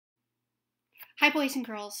Hi, boys and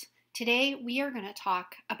girls. Today we are going to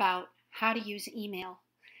talk about how to use email.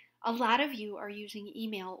 A lot of you are using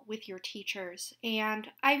email with your teachers, and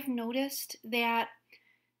I've noticed that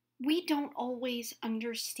we don't always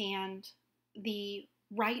understand the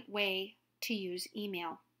right way to use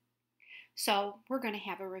email. So we're going to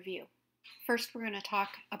have a review. First, we're going to talk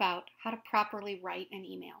about how to properly write an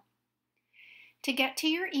email. To get to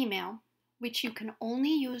your email, which you can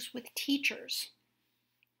only use with teachers,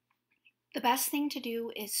 the best thing to do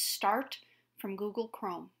is start from Google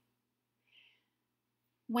Chrome.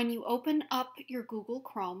 When you open up your Google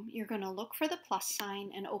Chrome, you're going to look for the plus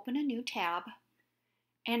sign and open a new tab,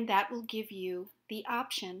 and that will give you the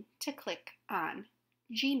option to click on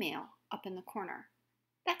Gmail up in the corner.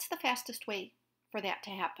 That's the fastest way for that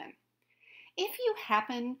to happen. If you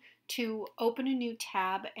happen to open a new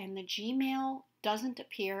tab and the Gmail doesn't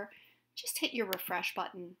appear, just hit your refresh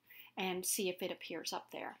button and see if it appears up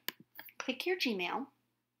there. Click your Gmail,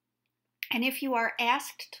 and if you are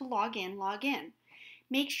asked to log in, log in.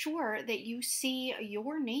 Make sure that you see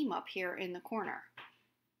your name up here in the corner.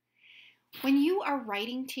 When you are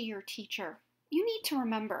writing to your teacher, you need to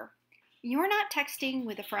remember, you're not texting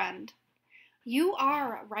with a friend. You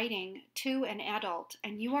are writing to an adult,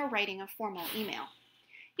 and you are writing a formal email.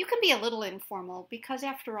 You can be a little informal because,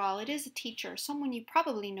 after all, it is a teacher, someone you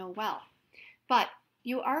probably know well. But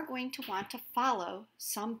you are going to want to follow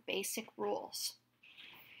some basic rules.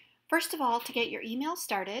 First of all, to get your email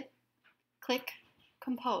started, click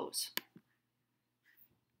Compose.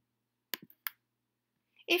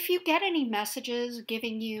 If you get any messages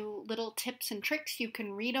giving you little tips and tricks, you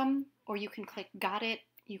can read them, or you can click Got It.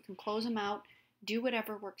 You can close them out. Do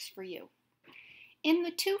whatever works for you. In the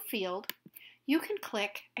To field, you can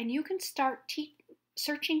click and you can start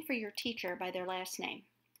searching for your teacher by their last name.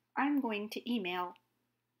 I'm going to email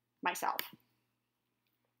myself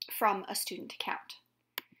from a student account.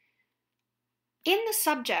 In the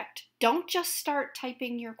subject, don't just start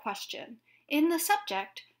typing your question. In the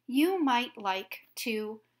subject, you might like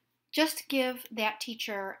to just give that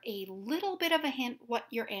teacher a little bit of a hint what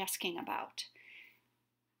you're asking about.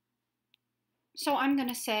 So I'm going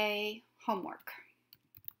to say homework.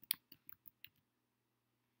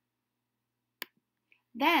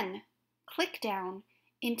 Then click down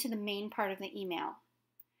into the main part of the email.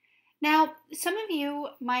 Now, some of you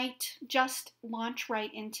might just launch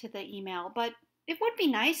right into the email, but it would be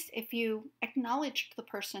nice if you acknowledged the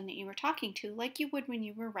person that you were talking to like you would when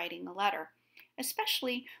you were writing the letter,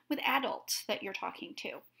 especially with adults that you're talking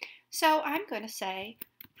to. So I'm going to say,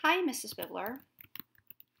 "Hi, Mrs. Bibler.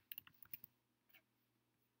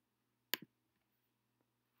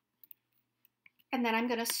 And then I'm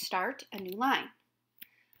going to start a new line.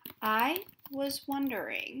 I was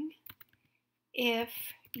wondering if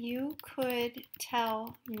you could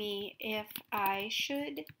tell me if I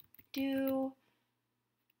should do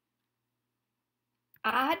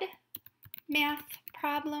odd math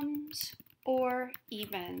problems or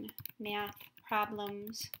even math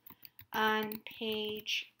problems on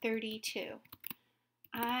page 32.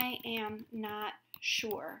 I am not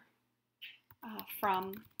sure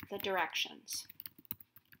from the directions."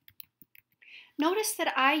 Notice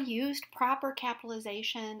that I used proper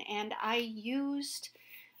capitalization and I used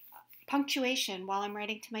punctuation while I'm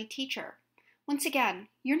writing to my teacher. Once again,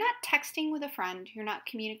 you're not texting with a friend, you're not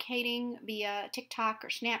communicating via TikTok or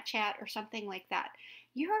Snapchat or something like that.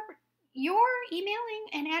 You're emailing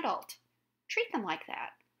an adult. Treat them like that.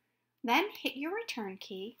 Then hit your return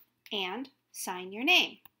key and sign your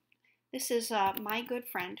name. This is my good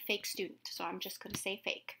friend, Fake Student, so I'm just going to say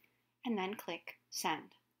Fake. And then click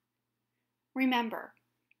Send. Remember,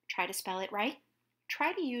 try to spell it right.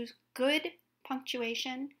 Try to use good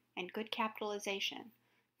punctuation and good capitalization.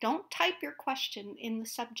 Don't type your question in the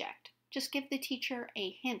subject. Just give the teacher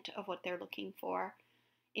a hint of what they're looking for.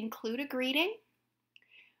 Include a greeting,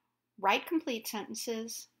 write complete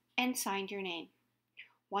sentences, and sign your name.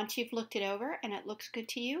 Once you've looked it over and it looks good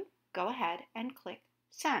to you, go ahead and click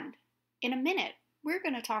Send. In a minute, we're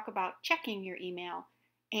going to talk about checking your email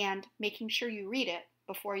and making sure you read it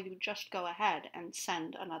before you just go ahead and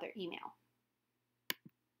send another email.